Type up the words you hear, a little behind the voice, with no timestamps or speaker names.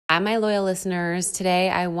Hi, my loyal listeners. Today,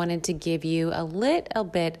 I wanted to give you a little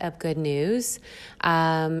bit of good news.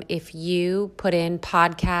 If you put in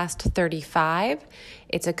podcast 35,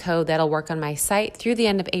 it's a code that'll work on my site through the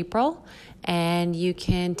end of April, and you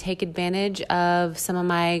can take advantage of some of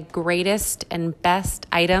my greatest and best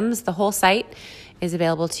items. The whole site is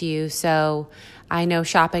available to you. So I know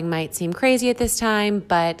shopping might seem crazy at this time,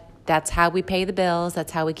 but that's how we pay the bills.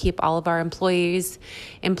 That's how we keep all of our employees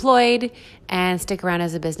employed and stick around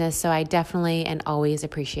as a business. So I definitely and always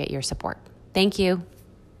appreciate your support. Thank you.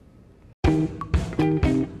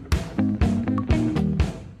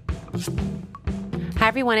 Hi,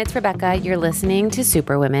 everyone. It's Rebecca. You're listening to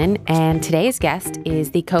Superwomen, and today's guest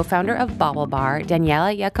is the co-founder of BaubleBar,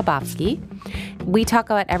 Daniela Yakubovsky. We talk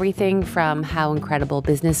about everything from how incredible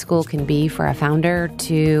business school can be for a founder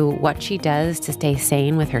to what she does to stay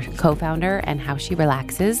sane with her co-founder and how she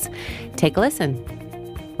relaxes. Take a listen.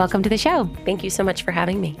 Welcome to the show. Thank you so much for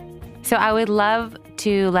having me. So I would love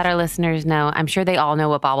to let our listeners know, I'm sure they all know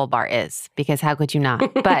what BaubleBar is, because how could you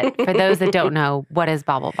not? But for those that don't know, what is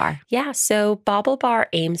BaubleBar? Yeah, so BaubleBar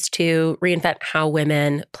aims to reinvent how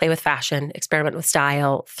women play with fashion, experiment with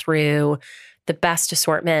style through the best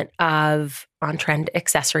assortment of on-trend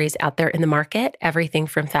accessories out there in the market, everything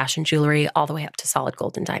from fashion jewelry all the way up to solid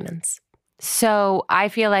gold and diamonds. So I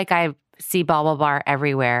feel like I see BaubleBar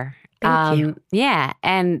everywhere. Thank you. Yeah.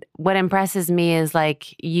 And what impresses me is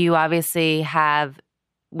like you obviously have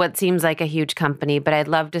what seems like a huge company, but I'd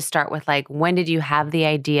love to start with like, when did you have the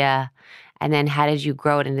idea? And then how did you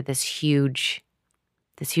grow it into this huge,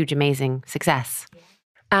 amazing success?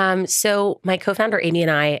 So my co-founder, Amy, and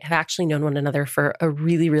I have actually known one another for a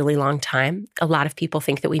really, really long time. A lot of people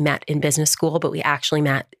think that we met in business school, but we actually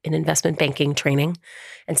met in investment banking training.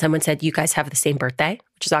 And someone said, you guys have the same birthday,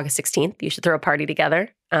 which is August 16th. You should throw a party together.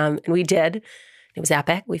 And we did. It was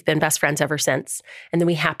epic. We've been best friends ever since. And then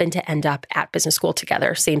we happened to end up at business school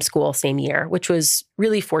together, same school, same year, which was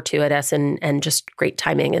really fortuitous and just great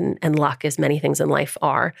timing and luck, as many things in life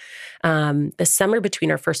are. The summer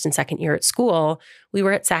between our first and second year at school, we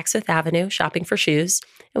were at Saks Fifth Avenue shopping for shoes.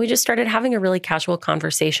 And we just started having a really casual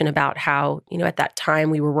conversation about how, at that time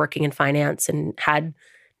we were working in finance and had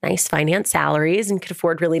nice finance salaries and could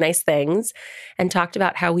afford really nice things, and talked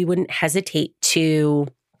about how we wouldn't hesitate to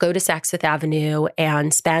go to Saks Fifth Avenue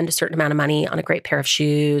and spend a certain amount of money on a great pair of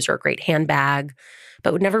shoes or a great handbag,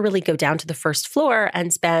 but would never really go down to the first floor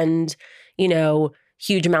and spend,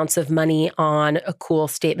 huge amounts of money on a cool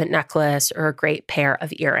statement necklace or a great pair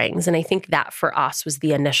of earrings. And I think that for us was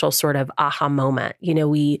the initial sort of aha moment.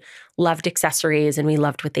 We loved accessories and we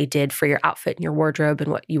loved what they did for your outfit and your wardrobe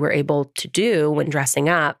and what you were able to do when dressing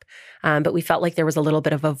up. But we felt like there was a little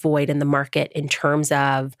bit of a void in the market in terms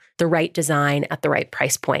of the right design at the right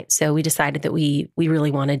price point. So we decided that we really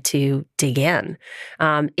wanted to dig in.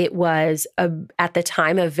 It was, at the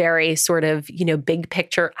time, a very sort of, big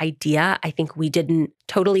picture idea. I think we didn't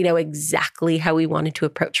totally know exactly how we wanted to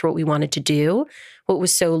approach what we wanted to do. What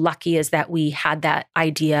was so lucky is that we had that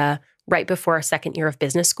idea right before our second year of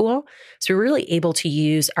business school. So we were really able to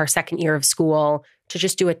use our second year of school to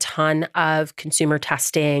just do a ton of consumer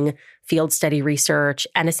testing, field study research,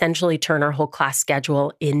 and essentially turn our whole class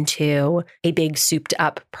schedule into a big souped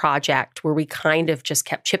up project where we kind of just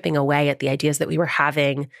kept chipping away at the ideas that we were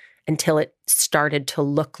having until it started to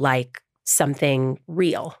look like something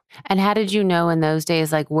real. And how did you know in those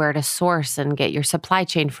days, like where to source and get your supply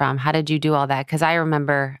chain from? How did you do all that? Because I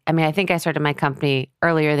remember, I think I started my company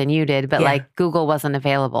earlier than you did, but like Google wasn't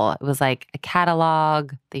available. It was like a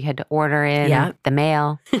catalog that you had to order in the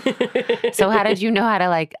mail. So how did you know how to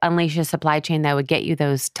like unleash a supply chain that would get you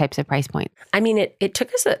those types of price points? It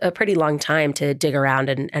took us a pretty long time to dig around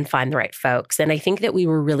and find the right folks. And I think that we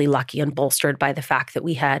were really lucky and bolstered by the fact that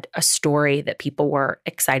we had a story that people were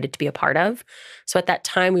excited to be a part of. So at that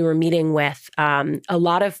time, we were meeting with a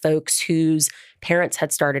lot of folks whose parents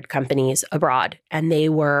had started companies abroad, and they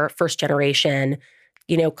were first generation,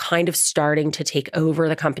 kind of starting to take over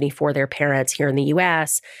the company for their parents here in the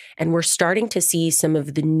US. And we're starting to see some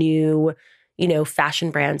of the new,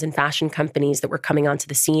 fashion brands and fashion companies that were coming onto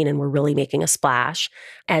the scene and were really making a splash,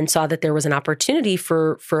 and saw that there was an opportunity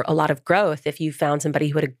for a lot of growth if you found somebody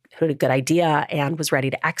who had a good idea and was ready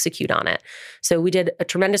to execute on it. So we did a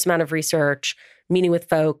tremendous amount of research, meeting with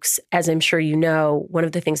folks. As I'm sure you know, one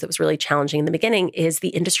of the things that was really challenging in the beginning is the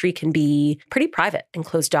industry can be pretty private and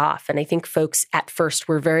closed off. And I think folks at first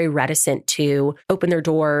were very reticent to open their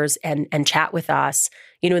doors and chat with us.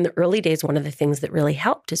 In the early days, one of the things that really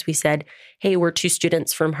helped is we said, hey, we're two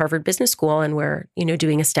students from Harvard Business School, and we're,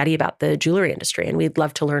 doing a study about the jewelry industry, and we'd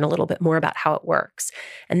love to learn a little bit more about how it works.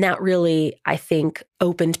 And that really, I think,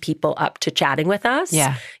 opened people up to chatting with us.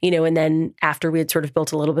 Yeah. And then after we had sort of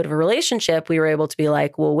built a little bit of a relationship, we were able to be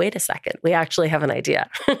like, well, wait a second, we actually have an idea.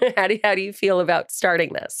 How do you feel about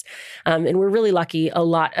starting this? And we're really lucky. A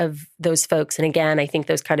lot of those folks, and again, I think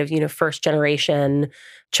those kind of, first generation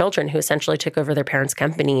children who essentially took over their parents'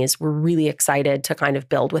 companies were really excited to kind of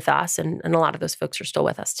build with us. And a lot of those folks are still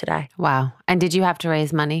with us today. Wow. And did you have to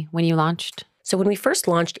raise money when you launched? So when we first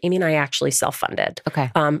launched, Amy and I actually self-funded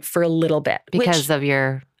for a little bit. Because of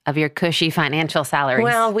your cushy financial salaries.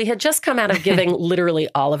 Well, we had just come out of giving literally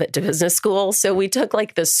all of it to business school. So we took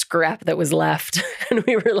like the scrap that was left and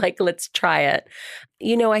we were like, let's try it.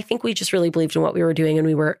 I think we just really believed in what we were doing and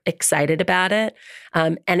we were excited about it.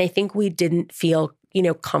 And I think we didn't feel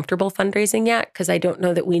comfortable fundraising yet because I don't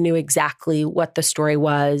know that we knew exactly what the story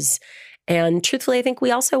was. And truthfully, I think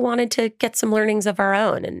we also wanted to get some learnings of our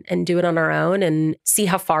own and do it on our own and see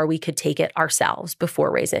how far we could take it ourselves before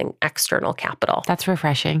raising external capital. That's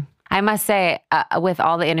refreshing. I must say, with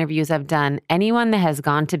all the interviews I've done, anyone that has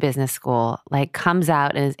gone to business school comes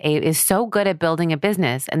out and is so good at building a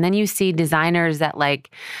business. And then you see designers that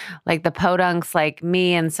like the podunks like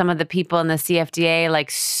me and some of the people in the CFDA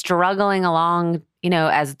struggling along,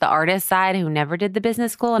 as the artist side who never did the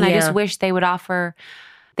business school. And I just wish they would offer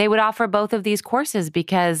both of these courses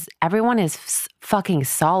because everyone is fucking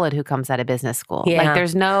solid who comes out of business school. Yeah.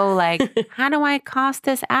 There's no how do I cost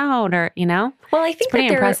this out or, Well, I think it's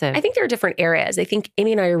pretty impressive. I think there are different areas. I think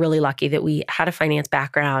Amy and I are really lucky that we had a finance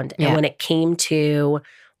background. And when it came to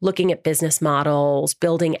looking at business models,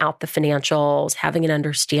 building out the financials, having an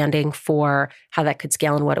understanding for how that could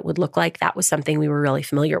scale and what it would look like, that was something we were really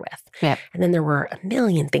familiar with. Yep. And then there were a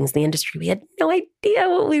million things in the industry. We had no idea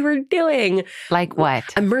what we were doing. Like what?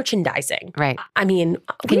 Merchandising. Right. I mean,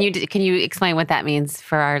 can you explain what that means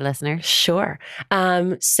for our listeners? Sure.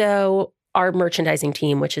 So our merchandising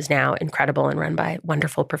team, which is now incredible and run by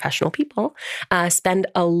wonderful professional people, spend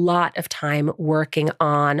a lot of time working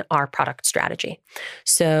on our product strategy.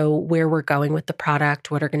 So where we're going with the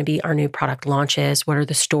product, what are going to be our new product launches, what are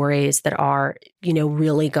the stories that are,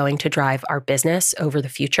 really going to drive our business over the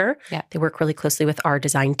future. Yeah. They work really closely with our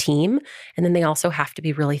design team. And then they also have to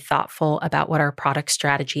be really thoughtful about what our product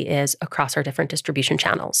strategy is across our different distribution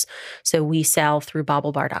channels. So we sell through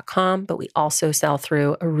BaubleBar.com, but we also sell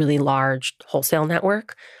through a really large wholesale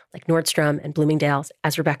network like Nordstrom and Bloomingdale's,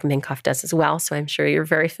 as Rebecca Minkoff does as well. So I'm sure you're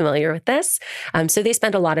very familiar with this. So they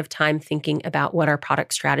spend a lot of time thinking about what our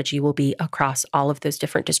product strategy will be across all of those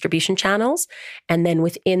different distribution channels. And then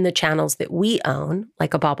within the channels that we own,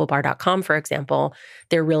 like a BaubleBar.com, for example,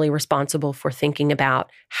 they're really responsible for thinking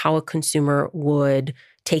about how a consumer would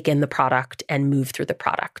take in the product and move through the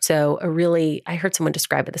product. So I heard someone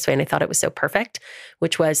describe it this way and I thought it was so perfect,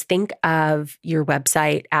 which was think of your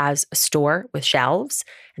website as a store with shelves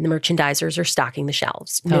and the merchandisers are stocking the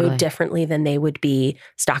shelves no differently than they would be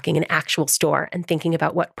stocking an actual store and thinking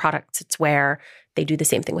about what products it's where. They do the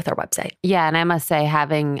same thing with our website. Yeah, and I must say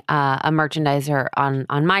having a merchandiser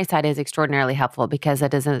on my side is extraordinarily helpful because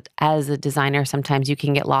as a designer, sometimes you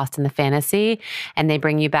can get lost in the fantasy and they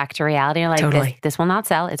bring you back to reality. You're like, this will not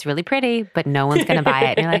sell. It's really pretty, but no one's going to buy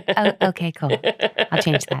it. And you're like, oh, okay, cool. I'll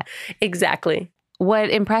change that. Exactly.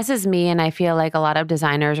 What impresses me, and I feel like a lot of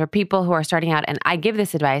designers or people who are starting out, and I give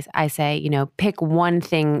this advice, I say, pick one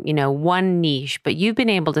thing, one niche, but you've been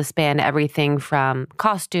able to span everything from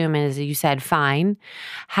costume, and as you said, fine.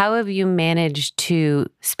 How have you managed to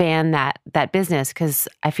span that business? Because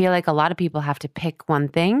I feel like a lot of people have to pick one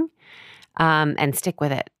thing and stick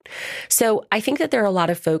with it. So I think that there are a lot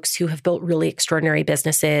of folks who have built really extraordinary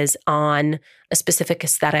businesses on a specific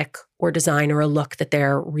aesthetic or design or a look that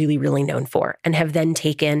they're really, really known for and have then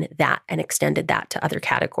taken that and extended that to other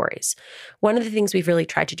categories. One of the things we've really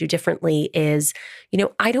tried to do differently is,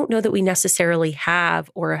 I don't know that we necessarily have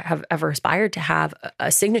or have ever aspired to have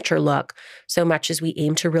a signature look so much as we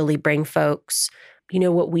aim to really bring folks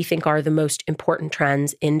what we think are the most important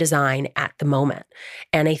trends in design at the moment.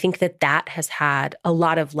 And I think that has had a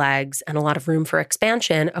lot of legs and a lot of room for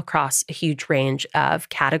expansion across a huge range of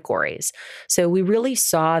categories. So we really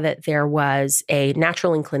saw that there was a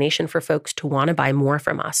natural inclination for folks to want to buy more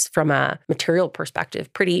from us from a material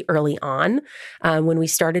perspective pretty early on when we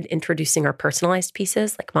started introducing our personalized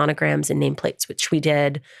pieces like monograms and nameplates, which we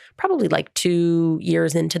did probably like 2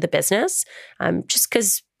 years into the business, just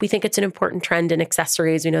because we think it's an important trend in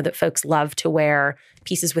accessories. We know that folks love to wear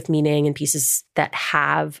pieces with meaning and pieces that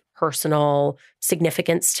have personal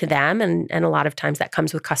significance to them. And a lot of times that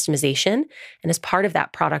comes with customization. And as part of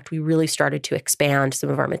that product, we really started to expand some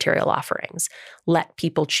of our material offerings, let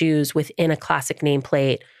people choose within a classic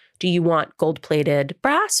nameplate. Do you want gold-plated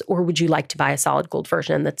brass, or would you like to buy a solid gold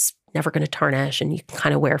version that's never going to tarnish and you can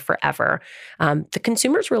kind of wear forever? The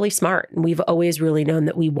consumer's really smart. And we've always really known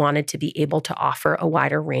that we wanted to be able to offer a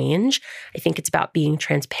wider range. I think it's about being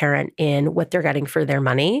transparent in what they're getting for their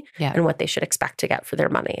money and what they should expect to get for their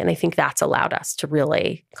money. And I think that's allowed us to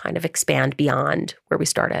really kind of expand beyond where we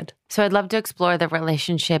started. So I'd love to explore the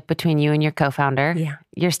relationship between you and your co-founder. Yeah.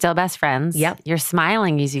 You're still best friends. Yep. You're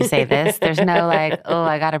smiling as you say this. There's no like, oh,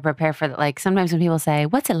 I got to prepare for that. Like sometimes when people say,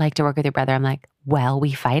 what's it like to work with your brother? I'm like, well,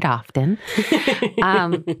 we fight often.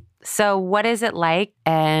 So what is it like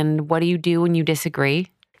and what do you do when you disagree?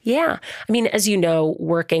 Yeah. I mean, as you know,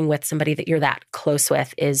 working with somebody that you're that close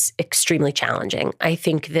with is extremely challenging. I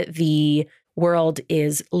think that the world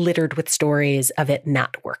is littered with stories of it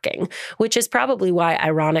not working, which is probably why,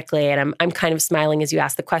 ironically, and I'm kind of smiling as you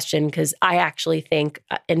ask the question, because I actually think,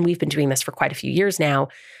 and we've been doing this for quite a few years now,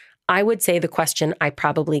 I would say the question I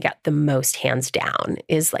probably get the most hands down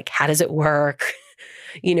is like, how does it work?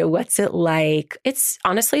 What's it like? It's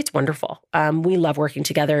wonderful. We love working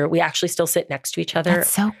together. We actually still sit next to each other.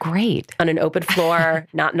 That's so great. On an open floor,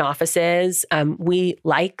 not in offices. We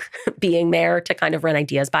like being there to kind of run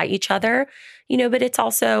ideas by each other, but it's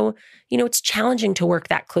also, it's challenging to work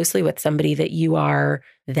that closely with somebody that you are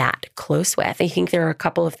that close with. I think there are a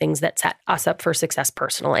couple of things that set us up for success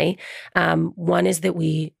personally. One is that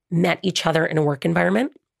we met each other in a work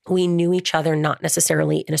environment. We knew each other not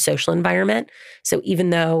necessarily in a social environment. So even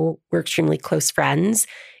though we're extremely close friends,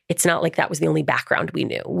 it's not like that was the only background we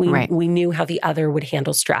knew. We knew how the other would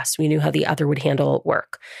handle stress. We knew how the other would handle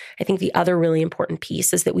work. I think the other really important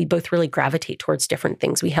piece is that we both really gravitate towards different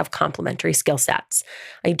things. We have complementary skill sets.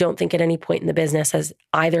 I don't think at any point in the business has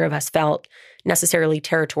either of us felt necessarily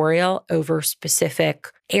territorial over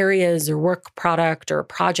specific areas or work product or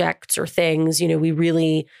projects or things. We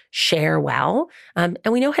really share well. And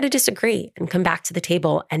we know how to disagree and come back to the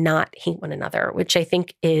table and not hate one another, which I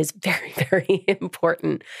think is very, very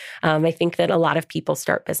important. I think that a lot of people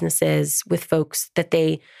start businesses with folks that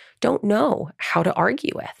they don't know how to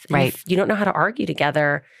argue with. And if you don't know how to argue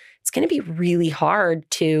together, it's going to be really hard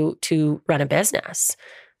to run a business.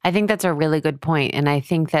 I think that's a really good point. And I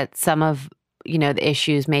think that some of the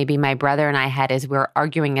issues maybe my brother and I had is we're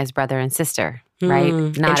arguing as brother and sister, right?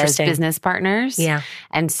 Not as business partners. Yeah.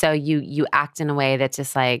 And so you act in a way that's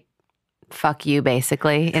just like, fuck you,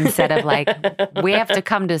 basically, instead of like, we have to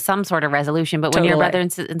come to some sort of resolution. But when you're brother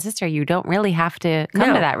and sister, you don't really have to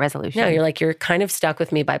come to that resolution. No, you're kind of stuck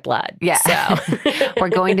with me by blood. Yeah. So we're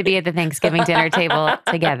going to be at the Thanksgiving dinner table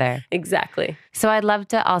together. Exactly. So I'd love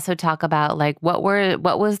to also talk about like, what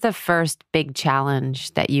was the first big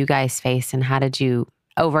challenge that you guys faced and how did you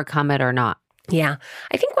overcome it or not? Yeah.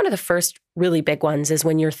 I think one of the first really big ones is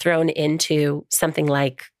when you're thrown into something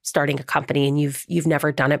like starting a company and you've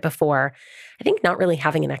never done it before. I think not really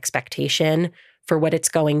having an expectation for what it's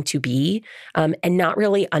going to be and not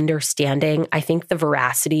really understanding, I think, the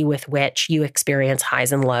veracity with which you experience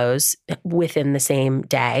highs and lows within the same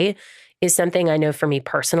day is something I know for me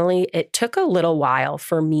personally. It took a little while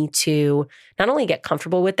for me to not only get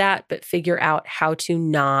comfortable with that, but figure out how to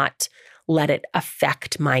not let it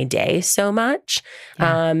affect my day so much.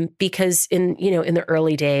 Yeah. Because in the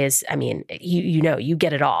early days, I mean, you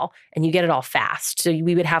get it all and you get it all fast. So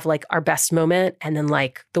we would have like our best moment and then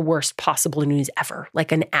like the worst possible news ever,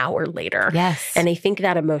 like an hour later. Yes. And I think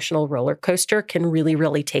that emotional roller coaster can really,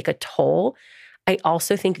 really take a toll. I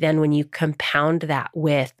also think then when you compound that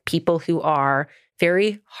with people who are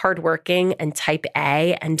very hardworking and type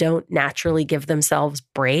A and don't naturally give themselves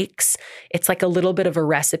breaks, it's like a little bit of a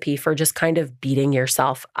recipe for just kind of beating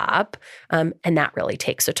yourself up. And that really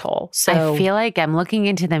takes a toll. So I feel like I'm looking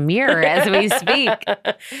into the mirror as we speak.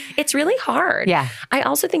 It's really hard. Yeah. I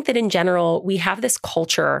also think that in general, we have this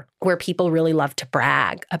culture where people really love to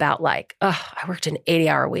brag about like, oh, I worked an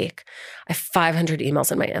 80-hour week. I have 500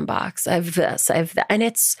 emails in my inbox. I have this, I have that.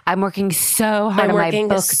 And I'm working so hard on my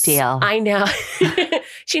book deal. I know.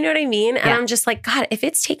 Do you know what I mean? And Yeah. I'm just like, God, if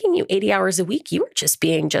it's taking you 80 hours a week, you are just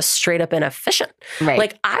being just straight up inefficient. Right.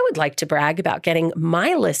 Like, I would like to brag about getting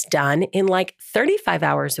my list done in like 35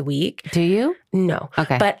 hours a week. Do you? No.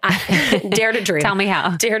 Okay. But I dare to dream. Tell me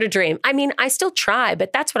how. Dare to dream. I mean, I still try,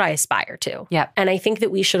 but that's what I aspire to. Yep. And I think that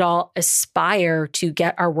we should all aspire to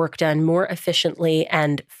get our work done more efficiently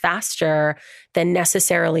and faster than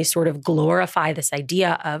necessarily sort of glorify this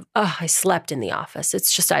idea of, oh, I slept in the office.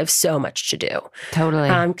 It's just, I have so much to do. Totally.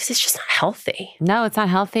 Because it's just not healthy. No, it's not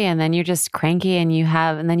healthy. And then you're just cranky and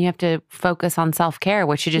then you have to focus on self-care,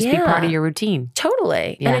 which should just be part of your routine.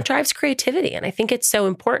 Totally. Yeah. And it drives creativity. And I think it's so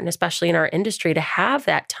important, especially in our industry, to have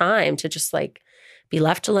that time to just like be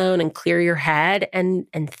left alone and clear your head and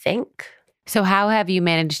think. So how have you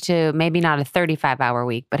managed to, maybe not a 35-hour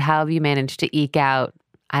week, but how have you managed to eke out,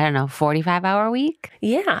 I don't know, 45-hour week?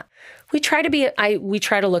 Yeah. We try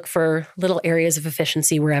to look for little areas of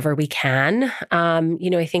efficiency wherever we can.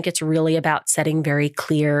 I think it's really about setting very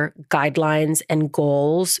clear guidelines and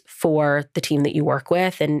goals for the team that you work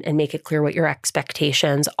with and make it clear what your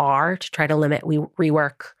expectations are to try to limit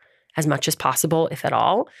rework as much as possible, if at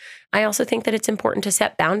all. I also think that it's important to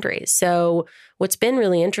set boundaries. So what's been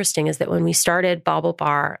really interesting is that when we started Bobble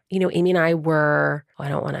Bar, Amy and I were, I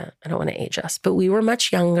don't want to age us, but we were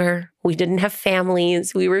much younger. We didn't have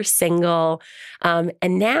families. We were single. And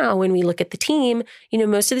now when we look at the team,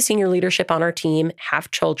 most of the senior leadership on our team have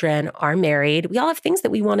children, are married. We all have things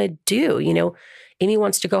that we want to do. Amy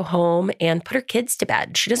wants to go home and put her kids to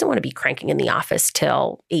bed. She doesn't want to be cranking in the office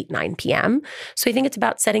till 8, 9 p.m. So I think it's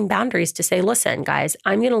about setting boundaries to say, listen, guys,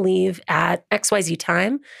 I'm going to leave at XYZ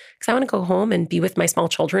time because I want to go home and be with my small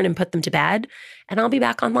children and put them to bed. And I'll be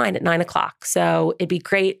back online at 9 o'clock. So it'd be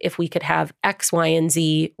great if we could have X, Y, and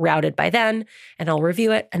Z routed by then, and I'll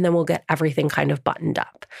review it, and then we'll get everything kind of buttoned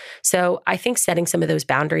up. So I think setting some of those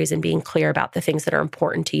boundaries and being clear about the things that are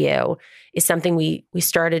important to you is something we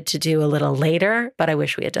started to do a little later, but I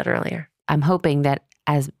wish we had done earlier. I'm hoping that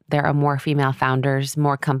as there are more female founders,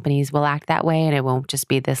 more companies will act that way, and it won't just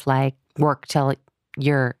be this like work till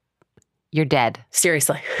you're dead.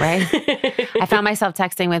 Seriously. Right? I found myself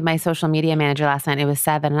texting with my social media manager last night. It was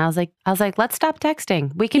 7. And I was like, let's stop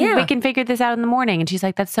texting. We can figure this out in the morning. And she's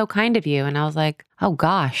like, that's so kind of you. And I was like, oh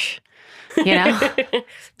gosh,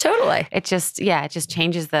 Totally. It just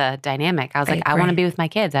changes the dynamic. I was like, I want to be with my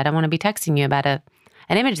kids. I don't want to be texting you about an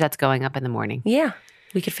image that's going up in the morning. Yeah.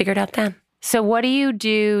 We could figure it out then. So what do you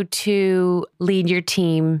do to lead your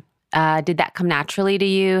team? Did that come naturally to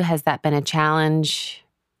you? Has that been a challenge?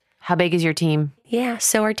 How big is your team? Yeah.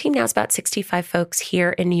 So our team now is about 65 folks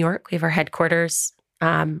here in New York. We have our headquarters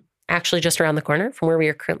actually just around the corner from where we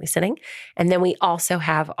are currently sitting. And then we also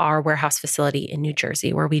have our warehouse facility in New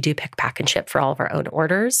Jersey where we do pick, pack, and ship for all of our own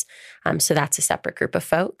orders. So that's a separate group of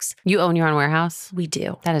folks. You own your own warehouse? We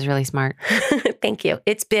do. That is really smart. Thank you.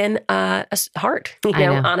 It's been hard, I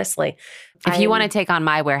know. Honestly. If you want to take on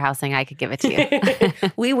my warehousing, I could give it to you.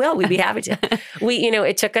 We will. We'd be happy to.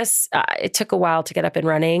 It took a while to get up and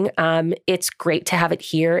running. It's great to have it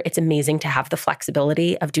here. It's amazing to have the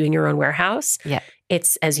flexibility of doing your own warehouse. Yeah.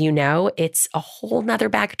 It's, as you know, it's a whole nother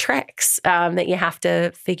bag of tricks that you have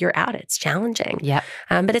to figure out. It's challenging. Yep.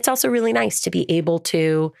 But it's also really nice to be able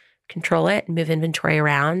to control it and move inventory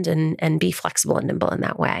around and be flexible and nimble in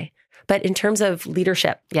that way. But in terms of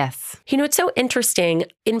leadership, yes. It's so interesting.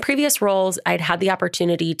 In previous roles, I'd had the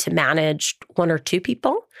opportunity to manage 1 or 2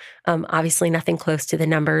 people. Obviously, nothing close to the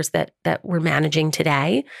numbers that we're managing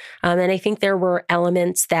today. And I think there were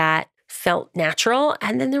elements that felt natural.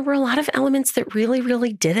 And then there were a lot of elements that really,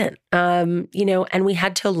 really didn't. And we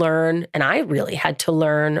had to learn, and I really had to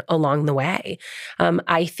learn along the way.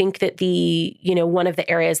 I think that one of the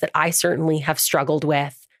areas that I certainly have struggled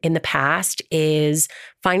with in the past is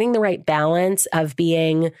finding the right balance of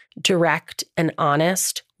being direct and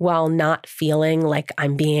honest while not feeling like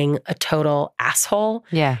I'm being a total asshole.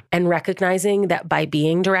 Yeah. And recognizing that by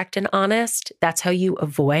being direct and honest, that's how you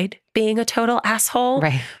avoid being a total asshole.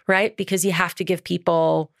 Right. Right? Because you have to give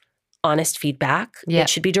people honest feedback. Yeah. It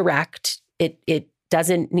should be direct. It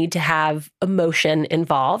doesn't need to have emotion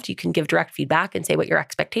involved. You can give direct feedback and say what your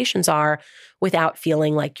expectations are without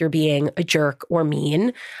feeling like you're being a jerk or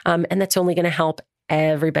mean. And that's only going to help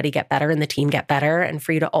everybody get better and the team get better and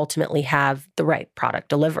for you to ultimately have the right product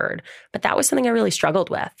delivered. But that was something I really struggled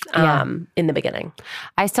with in the beginning.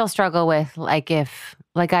 I still struggle with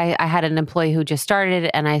I had an employee who just started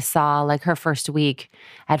and I saw like her first week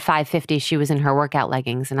at 5:50, she was in her workout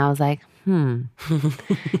leggings. And I was like,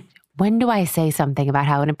 when do I say something about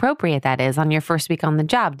how inappropriate that is on your first week on the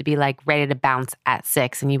job to be like ready to bounce at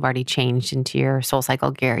 6 and you've already changed into your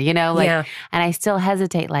SoulCycle gear, And I still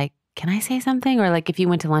hesitate like, can I say something? Or like if you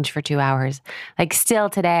went to lunch for 2 hours, like still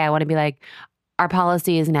today, I want to be like, our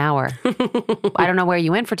policy is an hour. I don't know where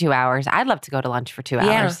you went for 2 hours. I'd love to go to lunch for 2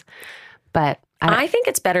 hours. But I think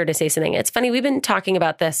it's better to say something. It's funny. We've been talking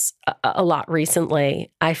about this a lot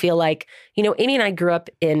recently. I feel like, Amy and I grew up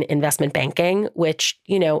in investment banking, which,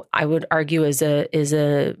 I would argue is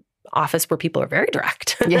a office where people are very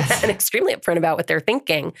direct yes. and extremely upfront about what they're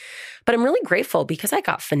thinking. But I'm really grateful because I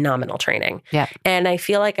got phenomenal training. Yeah. And I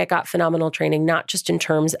feel like I got phenomenal training, not just in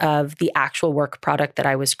terms of the actual work product that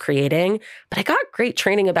I was creating, but I got great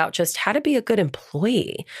training about just how to be a good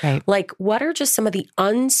employee. Right. Like, what are just some of the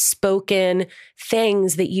unspoken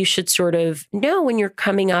things that you should sort of know when you're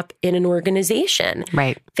coming up in an organization?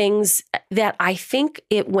 Right. Things that I think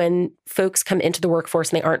when folks come into the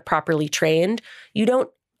workforce and they aren't properly trained, you don't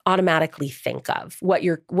automatically think of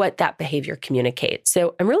what that behavior communicates.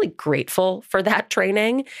 So I'm really grateful for that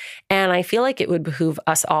training. And I feel like it would behoove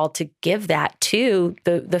us all to give that to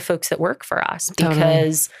the folks that work for us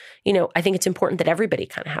because, I think it's important that everybody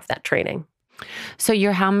kind of have that training. So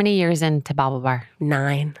you're how many years into BaubleBar?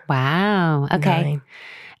 9. Wow. Okay. 9.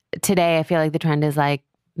 Today, I feel like the trend is like,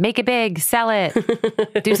 make it big, sell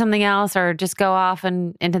it, do something else, or just go off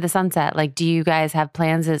and into the sunset. Like, do you guys have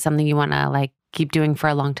plans? Is it something you want to like keep doing for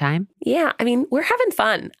a long time? Yeah. I mean, we're having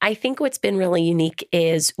fun. I think what's been really unique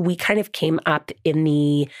is we kind of came up in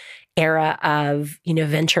the era of,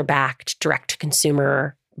 venture-backed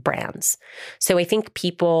direct-to-consumer brands. So I think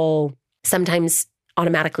people sometimes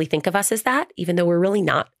automatically think of us as that, even though we're really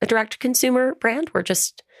not a direct-to-consumer brand. We're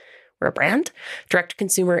a brand.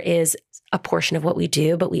 Direct-to-consumer is a portion of what we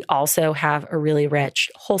do, but we also have a really rich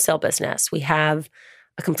wholesale business. We have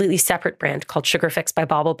a completely separate brand called Sugar Fix by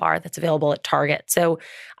BaubleBar that's available at Target. So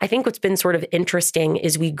I think what's been sort of interesting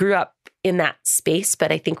is we grew up in that space,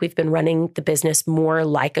 but I think we've been running the business more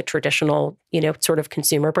like a traditional, sort of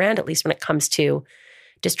consumer brand, at least when it comes to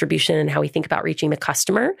distribution and how we think about reaching the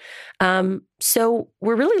customer. So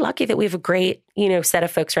we're really lucky that we have a great, set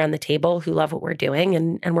of folks around the table who love what we're doing.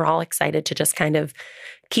 And we're all excited to just kind of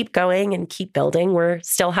keep going and keep building. We're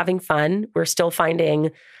still having fun. We're still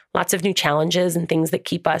finding lots of new challenges and things that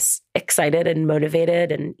keep us excited and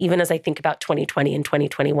motivated. And even as I think about 2020 and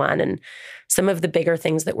 2021 and some of the bigger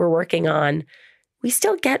things that we're working on, we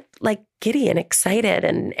still get like giddy and excited.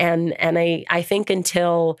 And I think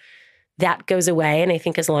until that goes away, and I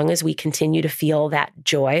think as long as we continue to feel that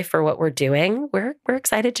joy for what we're doing, we're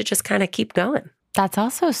excited to just kind of keep going. That's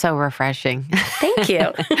also so refreshing. Thank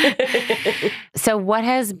you. So what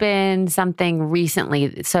has been something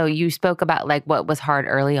recently? So you spoke about like what was hard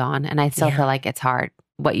early on, and I still feel like it's hard.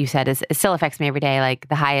 What you said it still affects me every day. Like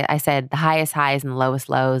I said the highest highs and the lowest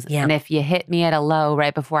lows. Yeah. And if you hit me at a low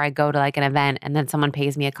right before I go to like an event and then someone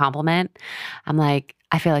pays me a compliment, I'm like,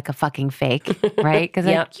 I feel like a fucking fake, right? Because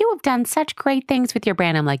like, you have done such great things with your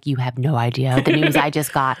brand. I'm like, you have no idea the news I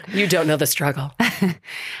just got. You don't know the struggle.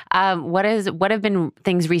 What have been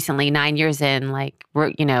things recently, 9 years in, like,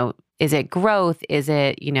 is it growth? Is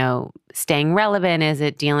it, staying relevant? Is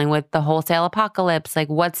it dealing with the wholesale apocalypse? Like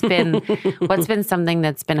what's been something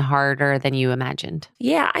that's been harder than you imagined?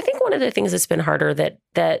 Yeah, I think one of the things that's been harder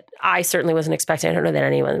that I certainly wasn't expecting, I don't know that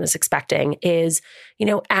anyone was expecting, is,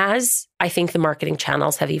 as I think the marketing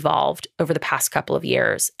channels have evolved over the past couple of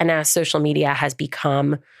years, and as social media has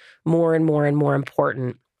become more and more and more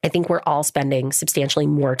important, I think we're all spending substantially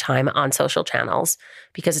more time on social channels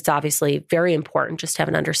because it's obviously very important just to have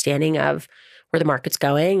an understanding of where the market's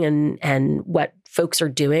going and what folks are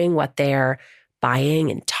doing, what they're buying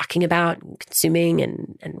and talking about and consuming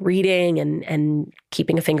and reading and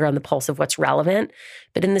keeping a finger on the pulse of what's relevant.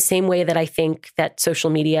 But in the same way that I think that social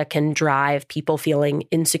media can drive people feeling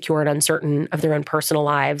insecure and uncertain of their own personal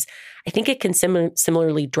lives, I think it can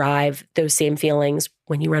similarly drive those same feelings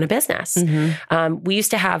when you run a business. Mm-hmm. We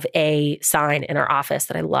used to have a sign in our office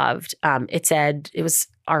that I loved. It was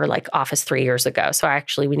our like office 3 years ago. So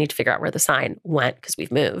we need to figure out where the sign went because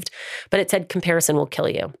we've moved. But it said, "Comparison will kill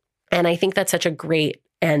you." And I think that's such a great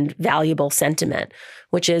and valuable sentiment,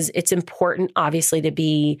 which is it's important, obviously, to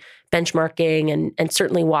be benchmarking and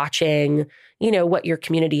certainly watching, what your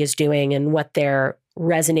community is doing and what's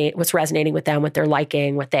resonating with them, what they're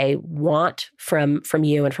liking, what they want from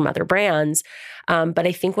you and from other brands. But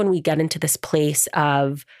I think when we get into this place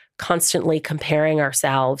of constantly comparing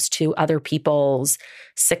ourselves to other people's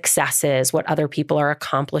successes, what other people are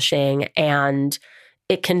accomplishing, and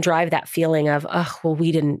it can drive that feeling of, oh, well,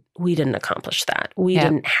 we didn't accomplish that. We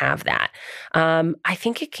didn't have that. I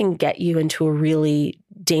think it can get you into a really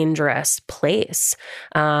dangerous place.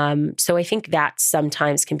 So I think that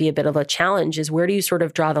sometimes can be a bit of a challenge, is where do you sort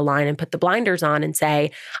of draw the line and put the blinders on and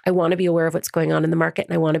say, I want to be aware of what's going on in the market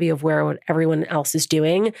and I want to be aware of what everyone else is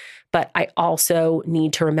doing. But I also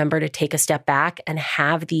need to remember to take a step back and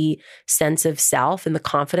have the sense of self and the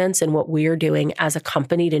confidence in what we're doing as a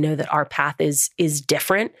company to know that our path is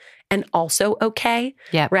different and also okay,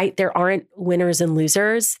 right? There aren't winners and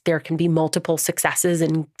losers. There can be multiple successes,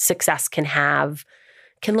 and success can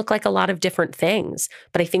look like a lot of different things.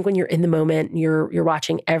 But I think when you're in the moment, you're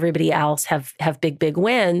watching everybody else have big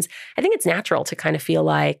wins, I think it's natural to kind of feel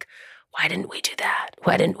like, why didn't we do that?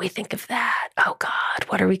 Why didn't we think of that? Oh God,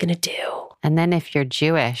 what are we going to do? And then if you're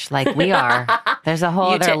Jewish, like we are, there's a whole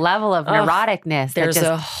other level of neuroticness. There's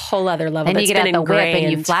a whole other level. Then you get out the whip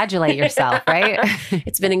and you flagellate yourself, right?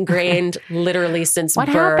 It's been ingrained literally since birth.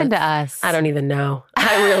 What happened to us? I don't even know.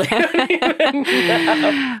 I really don't even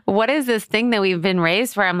know. What is this thing that we've been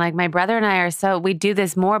raised for? I'm like, my brother and I we do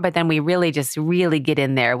this more, but then we really get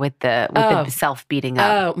in there with the self-beating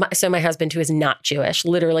up. So my husband, who is not Jewish,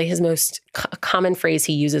 literally his most common phrase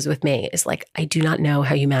he uses with me is like, I do not know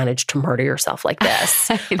how you manage to murder yourself like this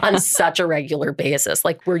on such a regular basis.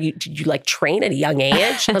 Like, did you like train at a young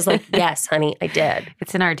age? I was like, yes, honey, I did.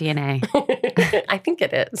 It's in our DNA. I think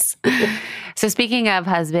it is. So speaking of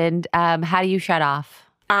husband, how do you shut off?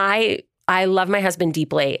 I love my husband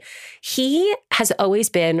deeply. He has always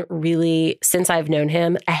been really, since I've known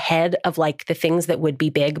him, ahead of like the things that would be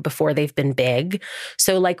big before they've been big.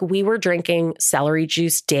 So like we were drinking celery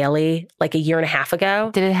juice daily like a year and a half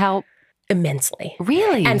ago. Did it help? Immensely.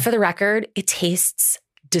 Really? And for the record, it tastes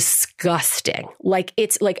disgusting. Like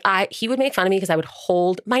it's like he would make fun of me because I would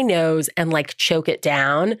hold my nose and like choke it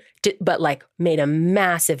down, but like made a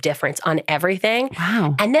massive difference on everything.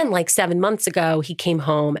 Wow. And then like 7 months ago, he came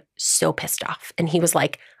home so pissed off and he was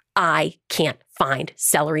like, I can't find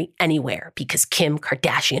celery anywhere because Kim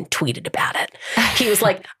Kardashian tweeted about it. He was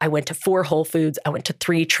like, I went to 4 Whole Foods. I went to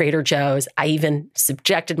 3 Trader Joe's. I even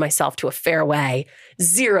subjected myself to a Fairway.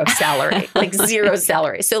 0 celery, like 0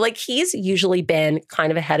 celery. So like he's usually been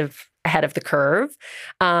kind of ahead of the curve.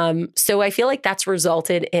 So I feel like that's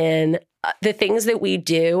resulted in the things that we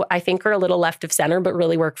do, I think are a little left of center, but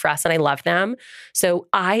really work for us. And I love them. So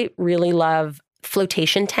I really love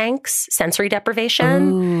flotation tanks, sensory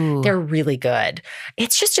deprivation. Ooh. They're really good.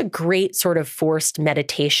 It's just a great sort of forced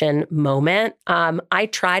meditation moment. I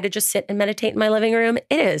try to just sit and meditate in my living room.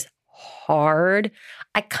 It is hard.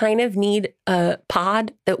 I kind of need a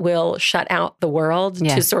pod that will shut out the world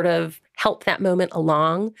to sort of help that moment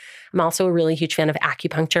along. I'm also a really huge fan of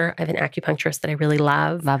acupuncture. I have an acupuncturist that I really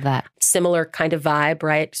love. Love that. Similar kind of vibe,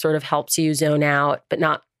 right? Sort of helps you zone out, but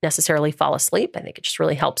not necessarily fall asleep. I think it just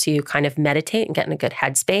really helps you kind of meditate and get in a good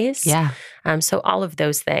headspace. Yeah. So all of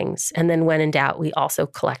those things. And then when in doubt, we also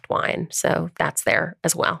collect wine. So that's there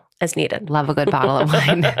as well as needed. Love a good bottle of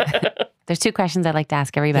wine. There's 2 questions I'd like to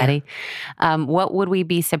ask everybody. Yeah. What would we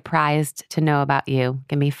be surprised to know about you? It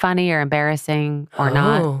can be funny or embarrassing or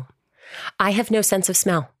not. I have no sense of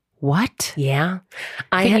smell. What? Yeah.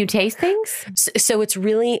 Can you taste things? So it's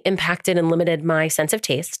really impacted and limited my sense of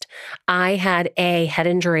taste. I had a head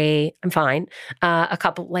injury, I'm fine, a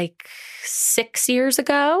couple, like 6 years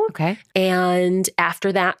ago. Okay. And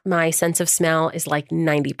after that, my sense of smell is like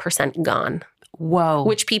 90% gone. Whoa.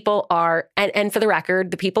 Which people are, and for the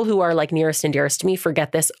record, the people who are like nearest and dearest to me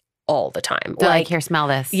forget this all the time. They're like, here, smell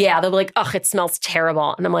this. Yeah, they'll be like, oh, it smells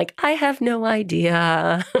terrible. And I'm like, I have no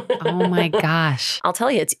idea. Oh my gosh. I'll tell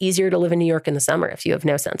you, it's easier to live in New York in the summer if you have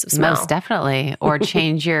no sense of smell. Most definitely. Or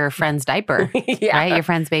change your friend's diaper, right? Your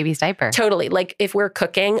friend's baby's diaper. Totally. Like if we're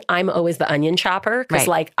cooking, I'm always the onion chopper because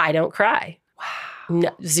like I don't cry. Wow.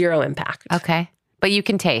 No, 0 impact. Okay. But you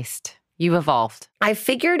can taste. You've evolved. I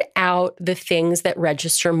figured out the things that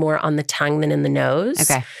register more on the tongue than in the nose.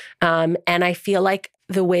 Okay. And I feel like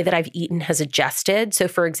the way that I've eaten has adjusted. So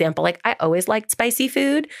for example, like I always liked spicy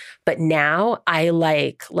food, but now I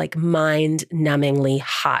like mind-numbingly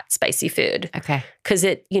hot spicy food. Okay. Because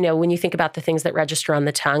it, when you think about the things that register on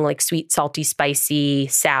the tongue, like sweet, salty, spicy,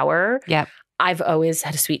 sour. Yep. I've always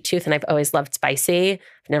had a sweet tooth and I've always loved spicy.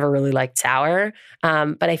 I've never really liked sour.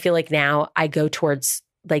 But I feel like now I go towards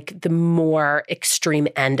like the more extreme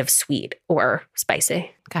end of sweet or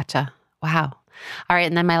spicy. Gotcha. Wow. All right.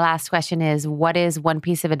 And then my last question is, what is one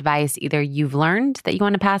piece of advice either you've learned that you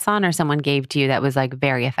want to pass on or someone gave to you that was like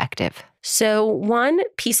very effective? So one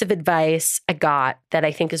piece of advice I got that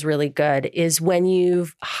I think is really good is when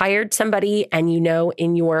you've hired somebody and you know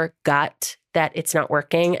in your gut that it's not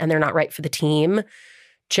working and they're not right for the team,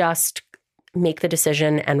 just make the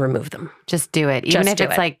decision and remove them. Just do it. Even if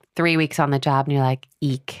it's like 3 weeks on the job and you're like,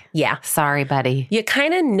 eek. Yeah. Sorry, buddy. You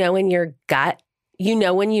kind of know in your gut, you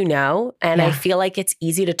know when you know. And I feel like it's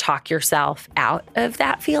easy to talk yourself out of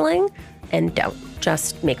that feeling. And don't.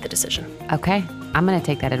 Just make the decision. Okay. I'm going to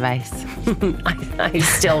take that advice. I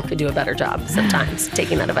still could do a better job sometimes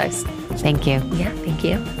taking that advice. Thank you. Yeah, thank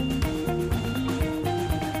you.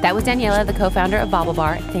 That was Daniela, the co-founder of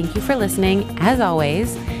BaubleBar. Thank you for listening, as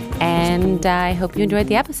always. And I hope you enjoyed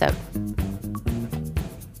the episode.